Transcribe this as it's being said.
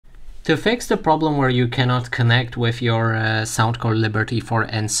To fix the problem where you cannot connect with your Soundcore Liberty for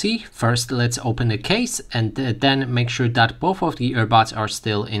NC, first let's open the case and then make sure that both of the earbuds are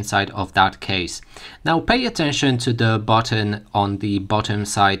still inside of that case. Now pay attention to the button on the bottom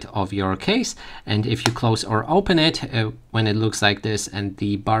side of your case, and if you close or open it, when it looks like this and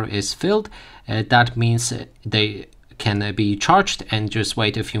the bar is filled, that means they can be charged, and just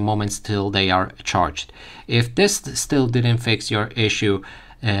wait a few moments till they are charged. If this still didn't fix your issue,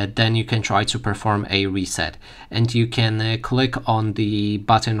 then you can try to perform a reset, and you can click on the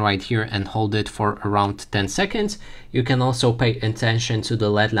button right here and hold it for around 10 seconds. You can also pay attention to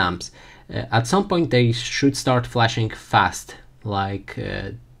the LED lamps. At some point they should start flashing fast, like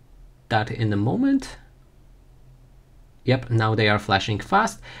that in a moment. Yep, now they are flashing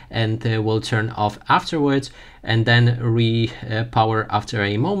fast, and will turn off afterwards and then re-power after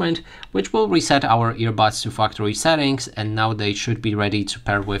a moment, which will reset our earbuds to factory settings, and now they should be ready to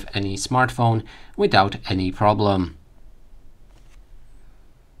pair with any smartphone without any problem.